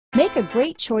Make a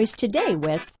great choice today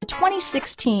with the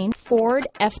 2016 Ford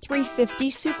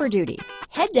F-350 Super Duty.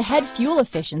 Head-to-head fuel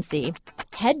efficiency,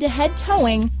 head-to-head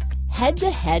towing,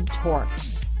 head-to-head torque.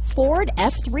 Ford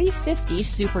F-350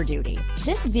 Super Duty.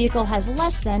 This vehicle has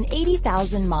less than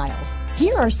 80,000 miles.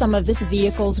 Here are some of this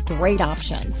vehicle's great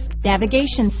options: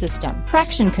 navigation system,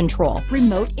 traction control,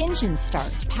 remote engine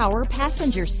start, power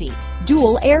passenger seat,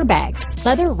 dual airbags,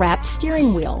 leather-wrapped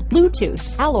steering wheel, Bluetooth,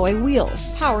 alloy wheels,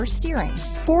 power steering,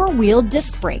 four-wheel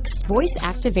disc brakes,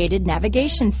 voice-activated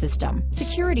navigation system,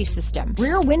 security system,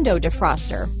 rear window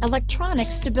defroster, electronic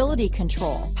stability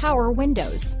control, power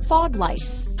windows, fog lights,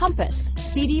 compass,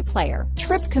 CD player,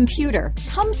 trip computer.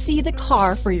 Come see the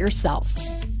car for yourself.